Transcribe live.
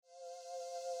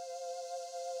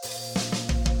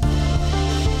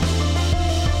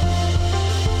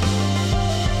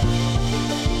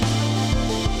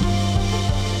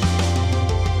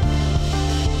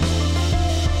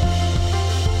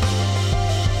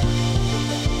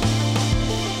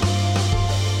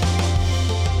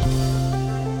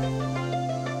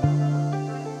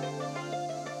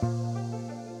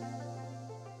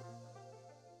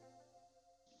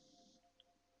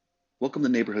Welcome to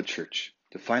Neighborhood Church.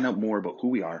 To find out more about who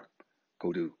we are,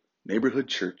 go to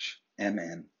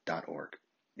neighborhoodchurchmn.org.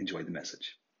 Enjoy the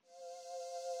message.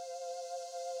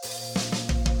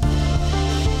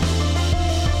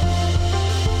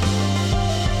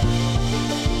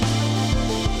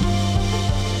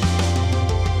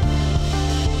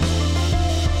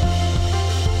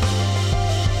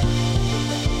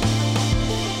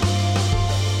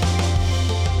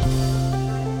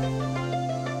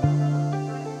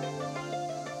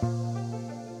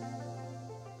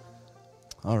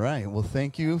 All right. Well,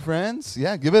 thank you, friends.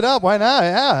 Yeah, give it up. Why not?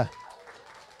 Yeah.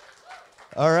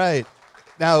 All right.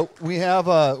 Now we have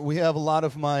a lot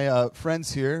of my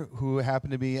friends here who happen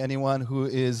to be anyone who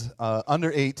is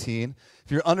under 18.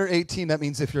 If you're under 18, that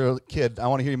means if you're a kid, I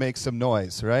want to hear you make some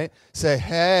noise, right? Say,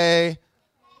 hey.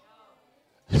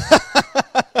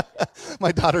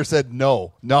 My daughter said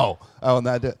no. Oh,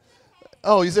 not.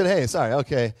 Oh, you said hey. Sorry.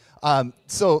 Okay.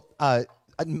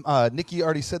 Nikki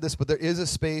already said this, but there is a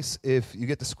space if you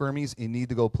get the squirmies, you need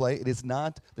to go play. It is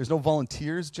not, there's no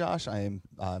volunteers, Josh. I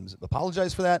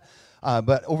apologize for that.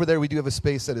 But over there we do have a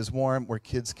space that is warm where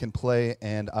kids can play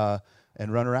and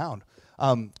run around.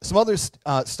 Some other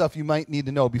stuff you might need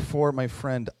to know before my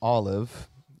friend Olive.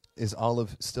 Is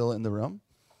Olive still in the room?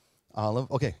 Olive?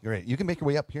 Okay, great. You can make your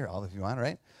way up here, Olive, if you want,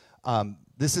 right?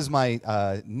 This is my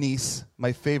niece.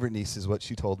 My favorite niece is what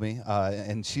she told me.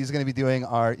 And she's going to be doing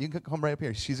you can come right up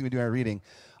here. She's going to be doing our reading.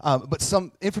 But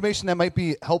some information that might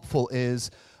be helpful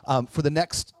is for the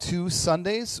next 2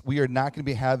 Sundays, we are not going to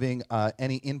be having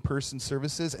any in-person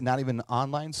services and not even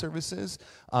online services.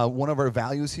 One of our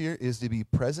values here is to be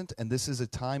present, and this is a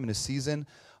time and a season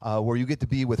where you get to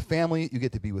be with family, you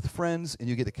get to be with friends, and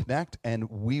you get to connect, and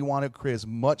we want to create as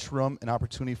much room and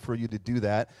opportunity for you to do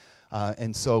that.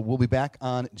 And so we'll be back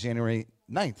on January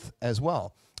 9th as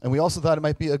well. And we also thought it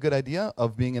might be a good idea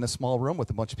of being in a small room with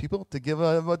a bunch of people to give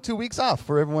about 2 weeks off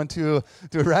for everyone to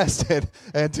rest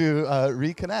and to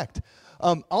reconnect.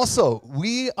 Also,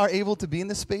 we are able to be in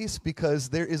this space because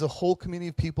there is a whole community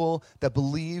of people that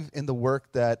believe in the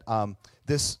work that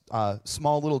this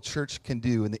small little church can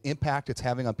do and the impact it's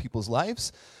having on people's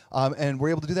lives. And we're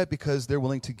able to do that because they're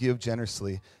willing to give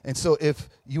generously. And so if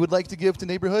you would like to give to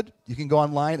Neighborhood, you can go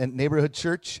online at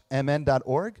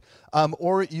neighborhoodchurchmn.org,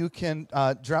 or you can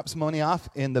drop some money off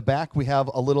in the back. We have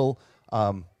a little,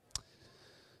 what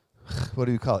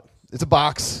do you call it? It's a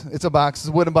box. It's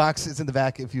a wooden box. It's in the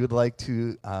back if you would like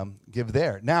to give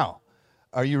there. Now,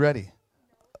 are you ready?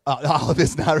 Olive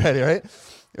is not ready, right?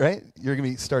 Right? You're going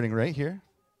to be starting right here.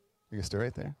 You're going to start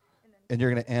right there. And you're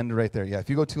going to end right there. Yeah, if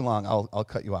you go too long, I'll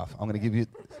cut you off. I'm going to give you,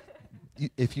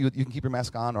 if you can keep your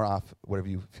mask on or off, whatever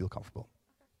you feel comfortable.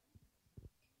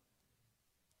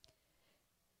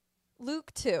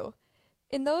 Luke 2.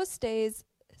 In those days,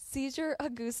 Caesar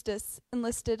Augustus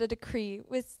enlisted a decree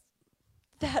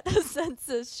that a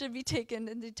census should be taken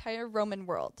in the entire Roman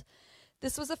world.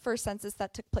 This was the first census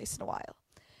that took place in a while.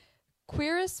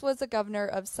 Quirinius was the governor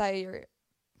of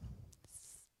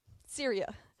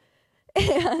Syria,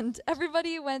 and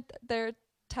everybody went their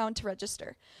town to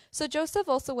register. So Joseph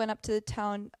also went up to the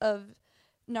town of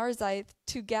Nazareth,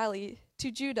 to Galilee,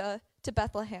 to Judah, to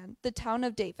Bethlehem, the town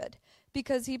of David,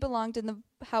 because he belonged in the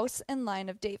house and line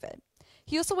of David.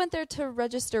 He also went there to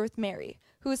register with Mary,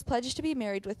 who was pledged to be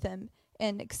married with him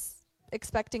and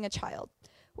expecting a child.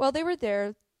 While they were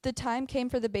there, the time came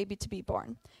for the baby to be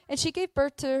born, and she gave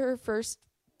birth to her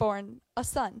firstborn, a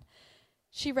son.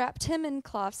 She wrapped him in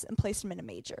cloths and placed him in a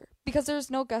manger, because there was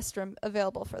no guest room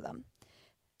available for them.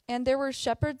 And there were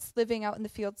shepherds living out in the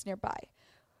fields nearby,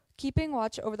 keeping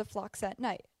watch over the flocks at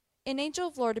night. An angel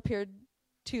of the Lord appeared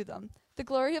to them. The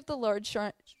glory of the Lord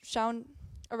shone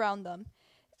around them,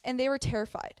 and they were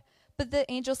terrified. But the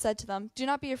angel said to them, "Do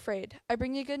not be afraid. I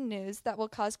bring you good news that will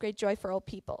cause great joy for all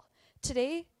people.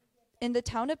 Today, in the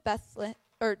town of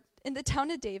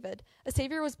David, a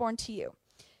Savior was born to you.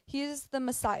 He is the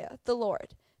Messiah, the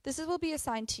Lord. This will be a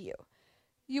sign to you.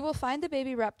 You will find the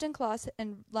baby wrapped in cloths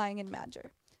and lying in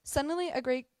manger." Suddenly, a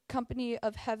great company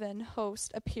of heaven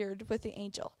host appeared with the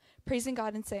angel, praising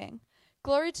God and saying,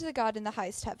 "Glory to the God in the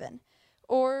highest heaven,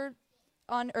 or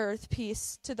on earth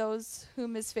peace to those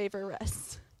whom his favor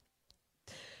rests."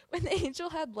 When the angel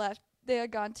had left, they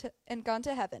had gone to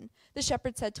heaven. The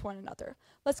shepherds said to one another,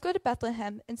 "Let's go to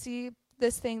Bethlehem and see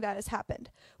this thing that has happened,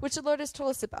 which the Lord has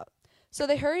told us about." So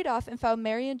they hurried off and found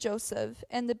Mary and Joseph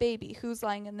and the baby who was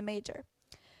lying in the manger.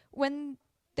 When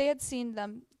they had seen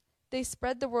them, they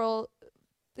spread the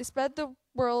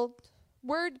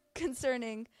word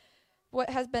concerning what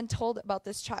has been told about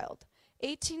this child.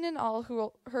 18 in all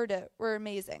who heard it were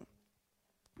amazed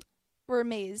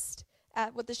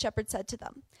at what the shepherd said to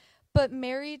them. But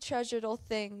Mary treasured all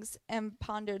things and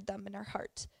pondered them in her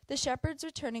heart. The shepherds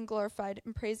returning glorified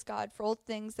and praised God for all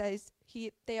things that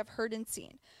they have heard and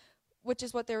seen, which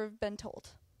is what they have been told.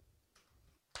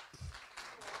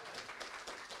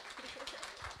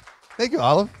 Thank you,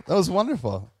 Olive. That was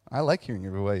wonderful. I like hearing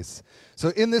your voice. So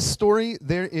in this story,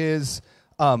 there is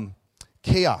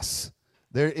chaos.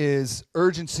 There is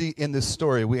urgency in this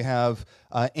story. We have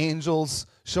angels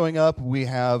showing up. We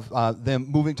have them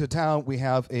moving to town. We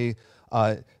have a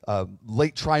last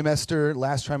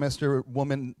trimester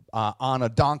woman on a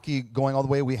donkey going all the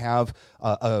way. We have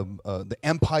the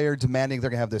empire demanding they're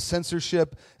going to have this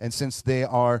censorship. And since they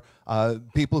are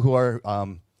people who are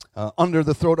under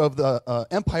the throat of the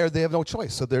empire, they have no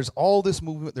choice. So there's all this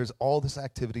movement. There's all this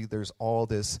activity. There's all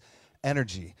this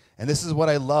energy. And this is what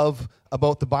I love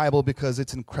about the Bible, because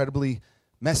it's incredibly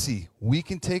messy. We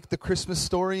can take the Christmas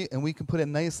story and we can put it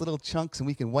in nice little chunks and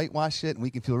we can whitewash it and we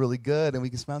can feel really good and we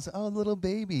can smile and say, oh, little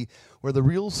baby. Where the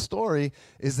real story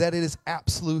is that it is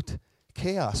absolute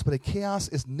chaos. But a chaos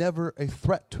is never a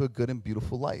threat to a good and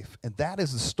beautiful life. And that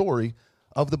is the story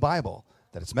of the Bible.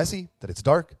 That it's messy, that it's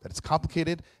dark, that it's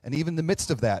complicated, and even in the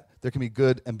midst of that, there can be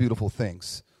good and beautiful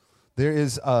things. There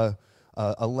is a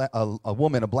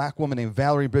woman, a black woman named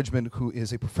Valerie Bridgman, who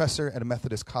is a professor at a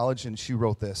Methodist college, and she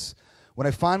wrote this: "When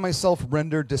I find myself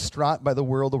rendered distraught by the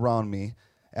world around me,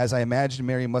 as I imagined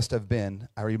Mary must have been,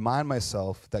 I remind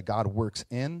myself that God works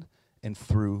in and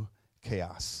through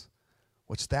chaos."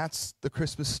 Which that's the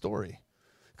Christmas story.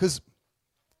 Because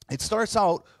it starts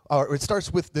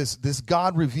with this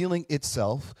God revealing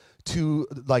itself to,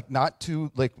 not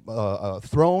to a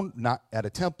throne, not at a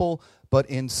temple, but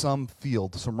in some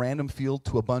field, some random field,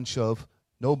 to a bunch of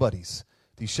nobodies.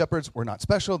 These shepherds were not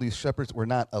special. These shepherds were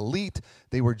not elite.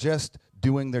 They were just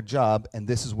doing their job, and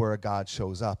this is where God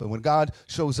shows up. And when God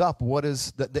shows up, what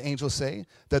does the angels say?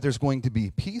 That there's going to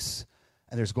be peace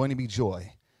and there's going to be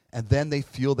joy. And then they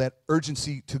feel that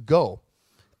urgency to go.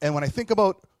 And when I think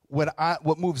about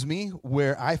what moves me,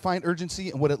 where I find urgency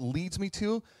and what it leads me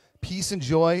to, peace and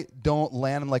joy don't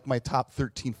land in my top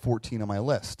 13, 14 on my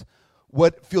list.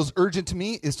 What feels urgent to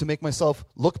me is to make myself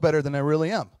look better than I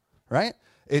really am, right?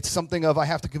 It's something of I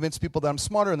have to convince people that I'm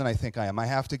smarter than I think I am. I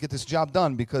have to get this job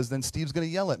done because then Steve's going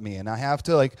to yell at me. And I have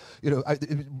to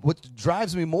what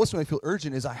drives me most when I feel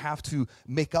urgent is I have to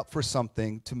make up for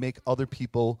something to make other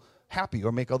people happy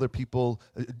or make other people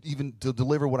even to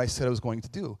deliver what I said I was going to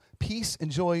do. Peace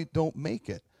and joy don't make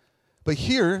it. But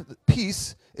here,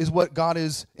 peace is what God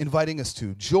is inviting us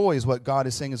to. Joy is what God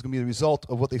is saying is going to be the result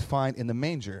of what they find in the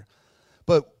manger.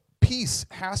 But peace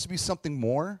has to be something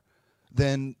more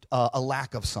than a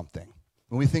lack of something.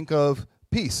 When we think of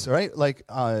peace, right?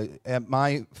 At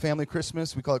my family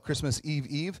Christmas, we call it Christmas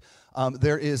Eve.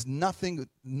 There is nothing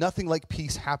like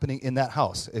peace happening in that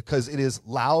house because it is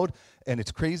loud and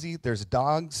it's crazy. There's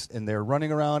dogs and they're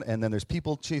running around, and then there's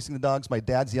people chasing the dogs. My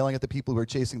dad's yelling at the people who are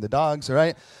chasing the dogs. All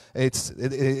right,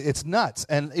 it's nuts.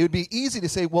 And it would be easy to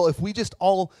say, well, if we just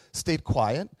all stayed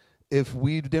quiet, if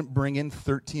we didn't bring in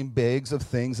 13 bags of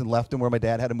things and left them where my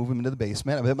dad had to move them into the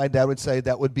basement, I bet my dad would say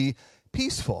that would be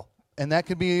peaceful. And that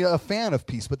could be a fan of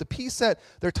peace. But the peace that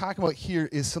they're talking about here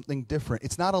is something different.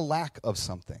 It's not a lack of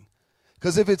something.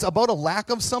 Because if it's about a lack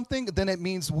of something, then it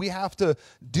means we have to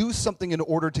do something in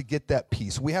order to get that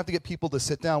peace. We have to get people to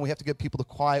sit down. We have to get people to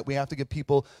quiet. We have to get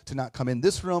people to not come in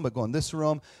this room, but go in this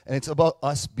room. And it's about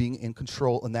us being in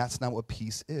control, and that's not what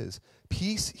peace is.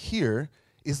 Peace here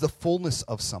is the fullness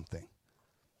of something.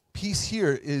 Peace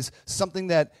here is something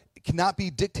that cannot be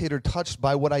dictated or touched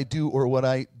by what I do or what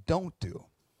I don't do.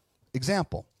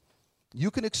 Example,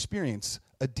 you can experience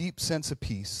a deep sense of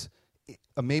peace.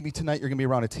 Maybe tonight you're going to be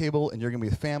around a table and you're going to be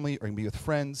with family or you're going to be with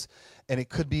friends, and it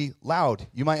could be loud.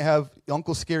 You might have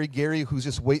Uncle Scary Gary who's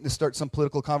just waiting to start some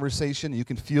political conversation. You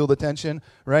can feel the tension,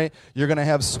 right? You're going to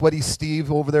have sweaty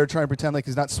Steve over there trying to pretend like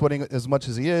he's not sweating as much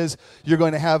as he is. You're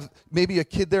going to have maybe a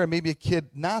kid there, maybe a kid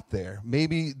not there.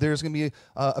 Maybe there's going to be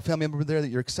a family member there that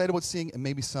you're excited about seeing, and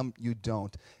maybe some you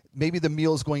don't. Maybe the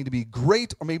meal is going to be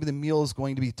great, or maybe the meal is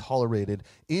going to be tolerated.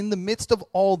 In the midst of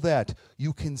all that,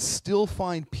 you can still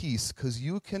find peace because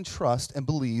you can trust and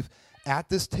believe at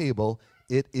this table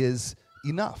it is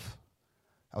enough.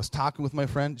 I was talking with my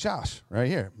friend Josh right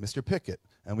here, Mr. Pickett,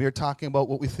 and we were talking about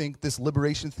what we think this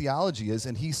liberation theology is,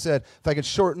 and he said, if I could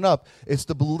shorten up, it's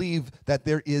to believe that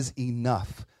there is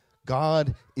enough.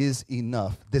 God is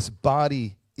enough. This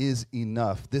body is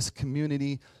enough. This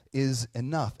community is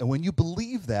enough. And when you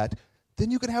believe that, then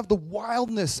you can have the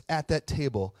wildness at that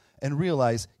table and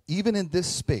realize, even in this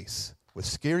space with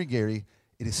Scary Gary,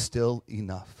 it is still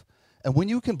enough. And when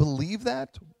you can believe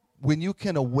that, when you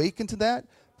can awaken to that,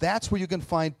 that's where you can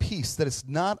find peace, that it's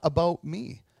not about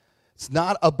me. It's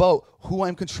not about who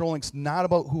I'm controlling. It's not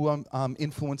about who I'm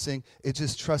influencing. It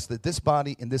just trust that this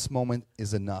body in this moment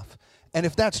is enough. And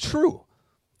if that's true,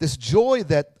 this joy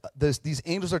that these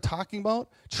angels are talking about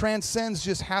transcends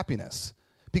just happiness.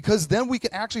 Because then we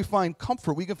can actually find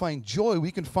comfort. We can find joy.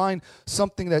 We can find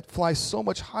something that flies so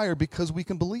much higher because we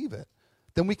can believe it.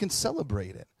 Then we can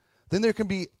celebrate it. Then there can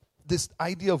be this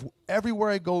idea of everywhere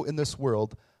I go in this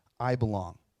world, I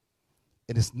belong.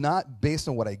 It is not based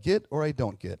on what I get or I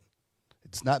don't get.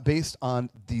 It's not based on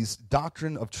these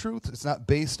doctrine of truth. It's not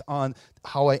based on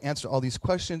how I answer all these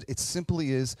questions. It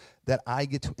simply is that I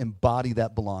get to embody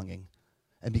that belonging.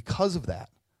 And because of that,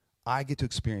 I get to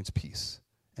experience peace.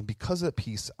 And because of that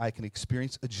peace, I can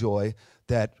experience a joy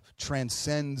that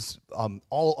transcends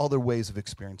all other ways of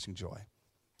experiencing joy.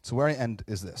 So where I end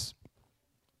is this.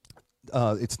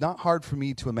 It's not hard for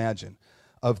me to imagine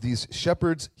of these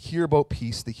shepherds hear about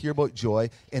peace, they hear about joy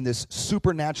in this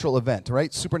supernatural event,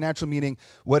 right? Supernatural meaning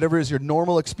whatever is your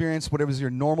normal experience, whatever is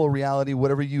your normal reality,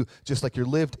 whatever you, just like your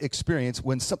lived experience,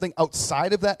 when something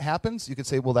outside of that happens, you could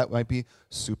say, well, that might be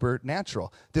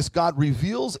supernatural. This God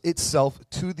reveals itself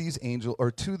to these angels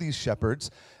or to these shepherds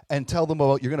and tell them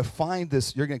about, you're going to find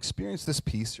this, you're going to experience this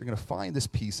peace, you're going to find this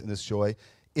peace and this joy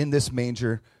in this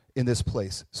manger, in this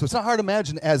place. So it's not hard to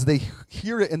imagine as they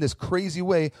hear it in this crazy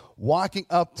way, walking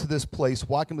up to this place,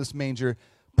 walking to this manger,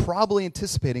 probably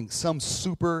anticipating some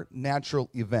supernatural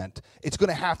event. It's going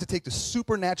to have to take the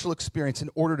supernatural experience in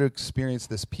order to experience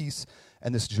this peace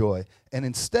and this joy. And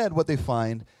instead, what they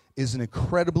find is an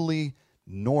incredibly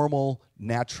normal,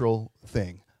 natural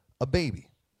thing, a baby.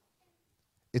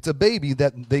 It's a baby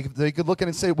that they could look at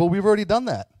and say, well, we've already done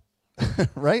that,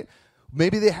 right?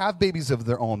 Maybe they have babies of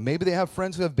their own. Maybe they have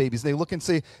friends who have babies. They look and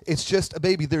say, it's just a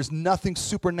baby. There's nothing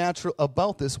supernatural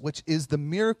about this, which is the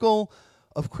miracle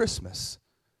of Christmas.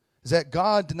 Is that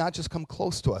God did not just come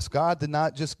close to us. God did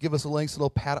not just give us a nice little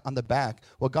pat on the back.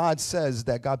 What God says is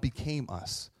that God became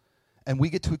us. And we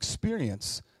get to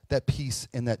experience that peace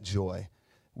and that joy.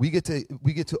 We get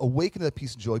to awaken to that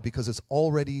peace and joy because it's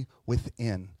already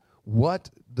within. What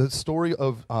the story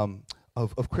of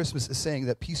Christmas is saying,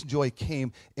 that peace and joy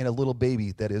came in a little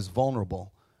baby that is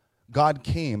vulnerable. God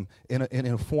came in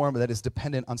a form that is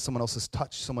dependent on someone else's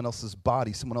touch, someone else's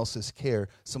body, someone else's care,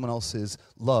 someone else's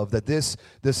love. That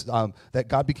that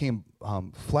God became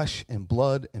flesh and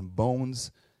blood and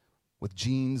bones, with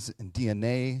genes and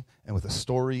DNA, and with a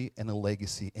story and a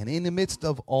legacy. And in the midst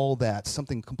of all that,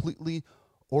 something completely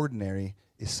ordinary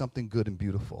is something good and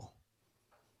beautiful.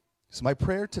 So my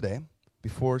prayer today,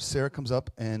 before Sarah comes up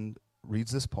and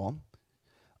reads this poem,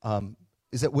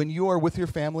 is that when you are with your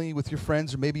family, with your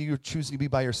friends, or maybe you're choosing to be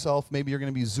by yourself, maybe you're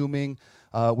going to be Zooming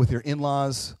with your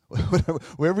in-laws,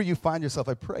 wherever you find yourself,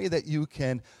 I pray that you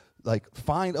can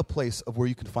find a place of where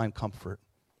you can find comfort,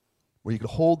 where you can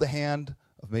hold the hand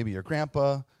of maybe your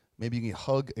grandpa, maybe you can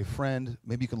hug a friend,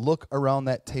 maybe you can look around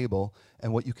that table,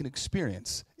 and what you can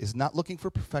experience is not looking for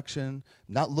perfection,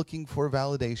 not looking for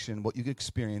validation. What you can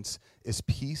experience is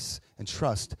peace and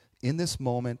trust in this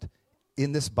moment,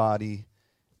 in this body,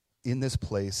 in this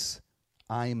place.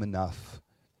 I am enough,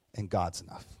 and God's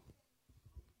enough.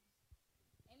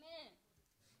 Amen.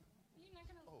 You're not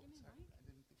gonna give me mine?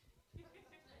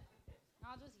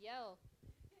 I'll just yell.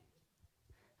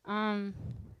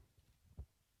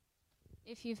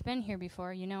 If you've been here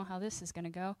before, you know how this is gonna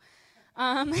go.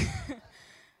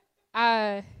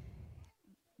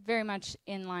 Very much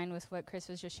in line with what Chris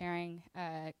was just sharing.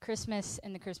 Christmas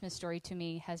and the Christmas story to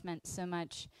me has meant so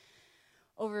much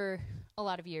over a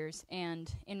lot of years,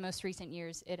 and in most recent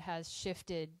years it has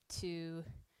shifted to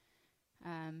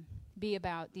be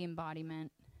about the embodiment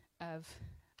of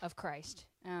Christ.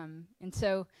 And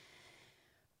so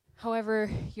however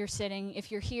you're sitting,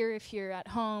 if you're here, if you're at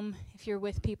home, if you're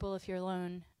with people, if you're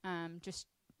alone,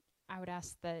 I would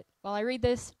ask that while I read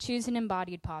this, choose an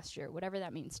embodied posture, whatever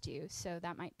that means to you. So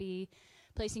that might be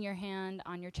placing your hand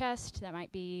on your chest. That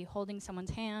might be holding someone's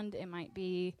hand. It might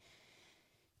be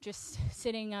just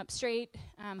sitting up straight.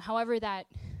 However that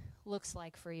looks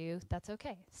like for you, that's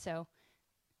okay. So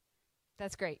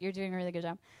that's great. You're doing a really good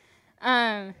job.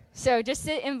 So just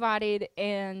sit embodied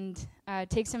and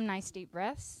take some nice deep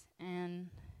breaths, and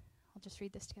I'll just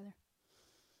read this together.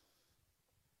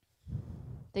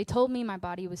 They told me my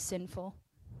body was sinful.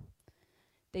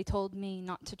 They told me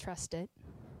not to trust it,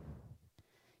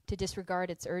 to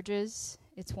disregard its urges,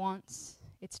 its wants,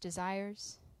 its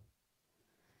desires.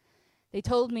 They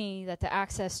told me that to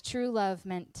access true love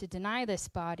meant to deny this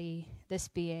body, this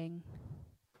being.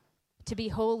 To be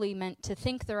holy meant to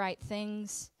think the right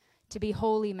things. To be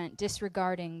holy meant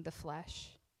disregarding the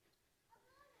flesh.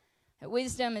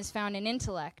 Wisdom is found in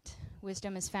intellect.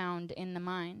 Wisdom is found in the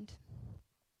mind.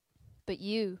 But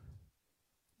you,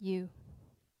 the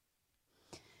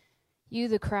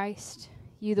Christ,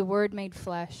 you the Word made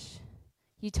flesh,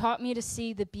 you taught me to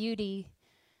see the beauty,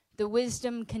 the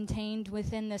wisdom contained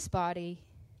within this body.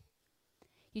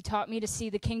 You taught me to see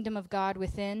the kingdom of God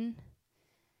within.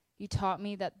 You taught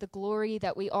me that the glory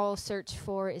that we all search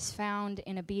for is found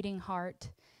in a beating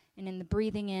heart and in the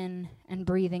breathing in and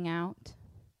breathing out,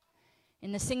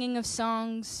 in the singing of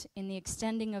songs, in the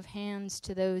extending of hands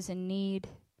to those in need.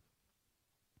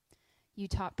 You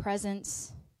taught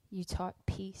presence. You taught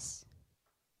peace.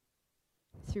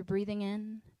 Through breathing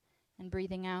in and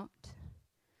breathing out,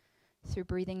 through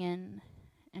breathing in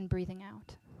and breathing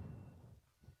out.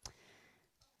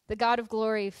 The God of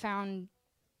glory found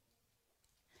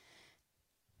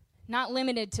not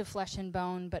limited to flesh and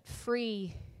bone, but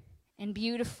free and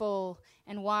beautiful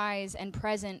and wise and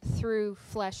present through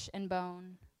flesh and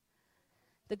bone.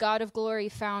 The God of glory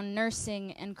found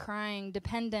nursing and crying,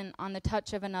 dependent on the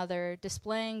touch of another,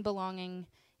 displaying belonging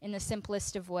in the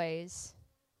simplest of ways.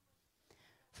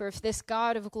 For if this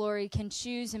God of glory can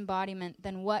choose embodiment,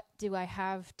 then what do I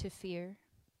have to fear?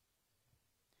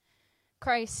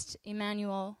 Christ,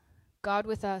 Emmanuel, God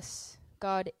with us,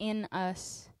 God in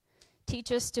us,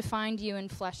 teach us to find you in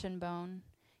flesh and bone,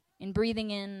 in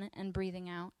breathing in and breathing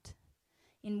out,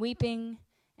 in weeping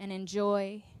and in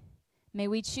joy. May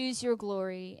we choose your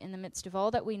glory in the midst of all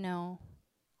that we know,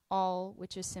 all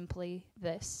which is simply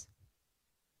this.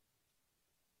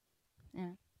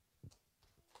 Amen.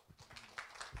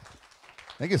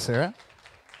 Thank you, Sarah.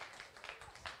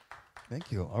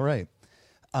 Thank you. All right.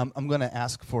 I'm going to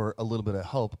ask for a little bit of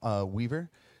help. Weaver,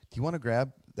 do you want to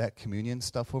grab that communion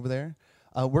stuff over there?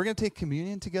 We're going to take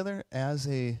communion together as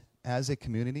a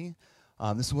community.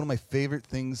 This is one of my favorite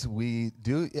things we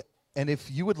do. And if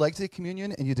you would like to take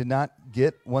communion and you did not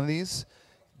get one of these,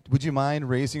 would you mind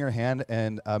raising your hand?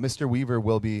 And Mr. Weaver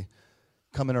will be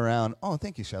coming around. Oh,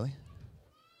 thank you, Shelley.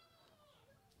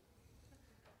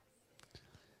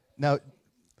 Now,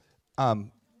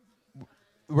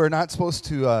 we're not supposed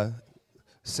to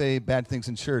say bad things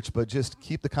in church, but just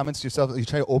keep the comments to yourself. If you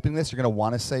try opening this, you're going to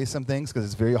want to say some things because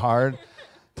it's very hard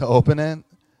to open it.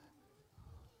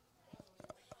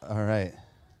 All right.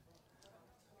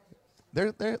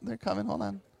 They're coming. Hold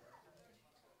on.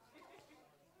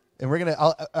 And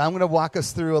I'm gonna walk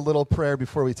us through a little prayer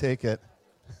before we take it.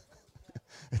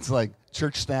 It's like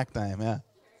church snack time, yeah.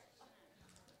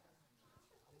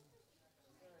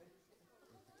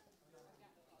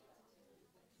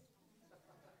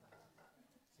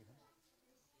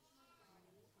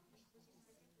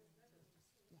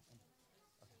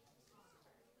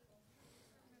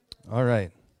 All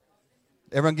right.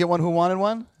 Everyone get one who wanted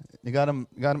one? You got them?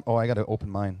 Oh, I got to open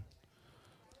mine.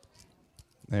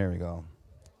 There we go.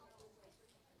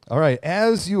 All right.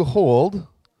 As you hold,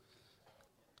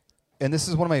 and this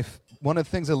is one of the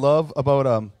things I love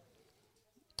about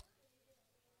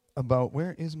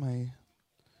where is my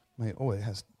oh, it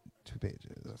has 2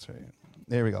 pages. That's right.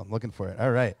 There we go. I'm looking for it.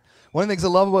 All right. One of the things I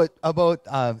love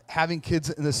about having kids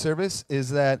in the service is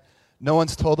that no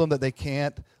one's told them that they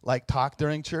can't talk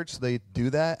during church. So they do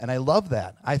that, and I love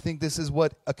that. I think this is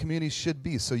what a community should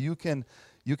be. So you can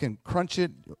crunch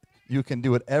it, you can do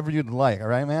whatever you'd like. All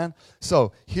right, man.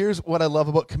 So here's what I love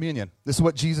about communion. This is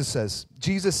what Jesus says.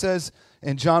 Jesus says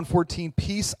in John 14,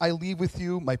 "Peace I leave with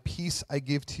you, my peace I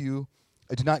give to you.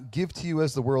 I do not give to you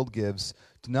as the world gives.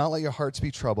 Do not let your hearts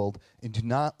be troubled, and do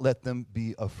not let them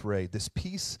be afraid." This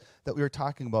peace that we were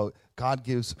talking about, God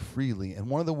gives freely. And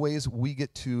one of the ways we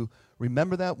get to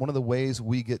remember that, one of the ways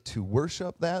we get to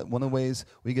worship that, one of the ways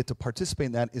we get to participate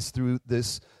in that is through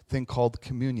this thing called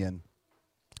communion.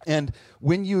 And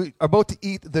when you are about to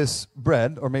eat this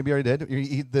bread, or maybe you already did, you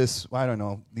eat this, I don't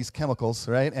know, these chemicals,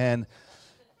 right? And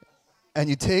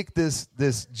you take this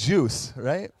juice,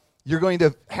 right? You're going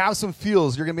to have some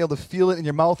feels. You're going to be able to feel it in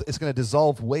your mouth. It's going to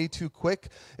dissolve way too quick.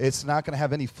 It's not going to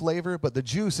have any flavor, but the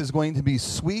juice is going to be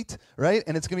sweet, right?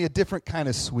 And it's going to be a different kind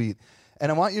of sweet.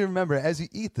 And I want you to remember, as you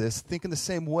eat this, think in the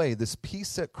same way. This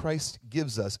peace that Christ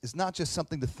gives us is not just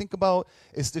something to think about.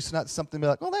 It's just not something to be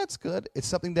like, oh, that's good. It's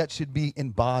something that should be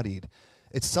embodied.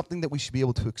 It's something that we should be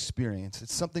able to experience.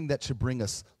 It's something that should bring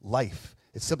us life.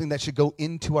 It's something that should go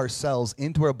into our cells,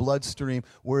 into our bloodstream,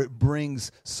 where it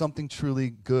brings something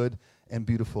truly good and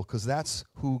beautiful, because that's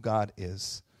who God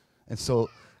is. And so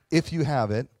if you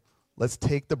have it, let's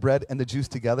take the bread and the juice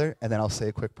together, and then I'll say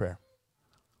a quick prayer.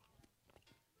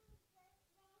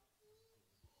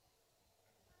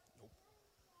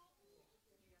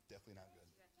 Definitely not good.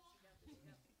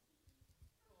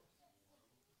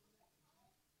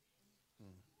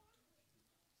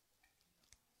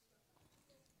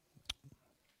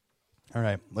 All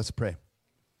right, let's pray.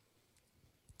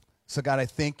 So God, I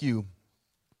thank you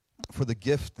for the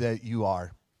gift that you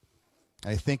are.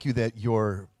 I thank you that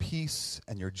your peace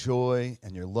and your joy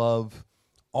and your love,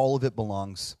 all of it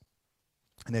belongs.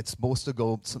 And it's supposed to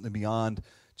go something beyond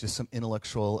just some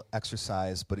intellectual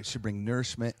exercise, but it should bring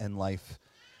nourishment and life.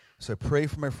 So I pray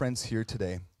for my friends here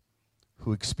today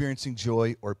who experiencing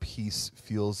joy or peace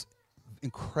feels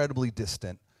incredibly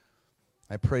distant.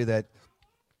 I pray that,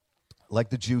 like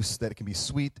the juice, that it can be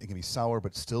sweet, it can be sour,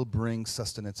 but still bring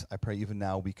sustenance. I pray even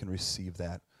now we can receive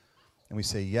that. And we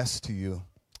say yes to you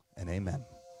and amen.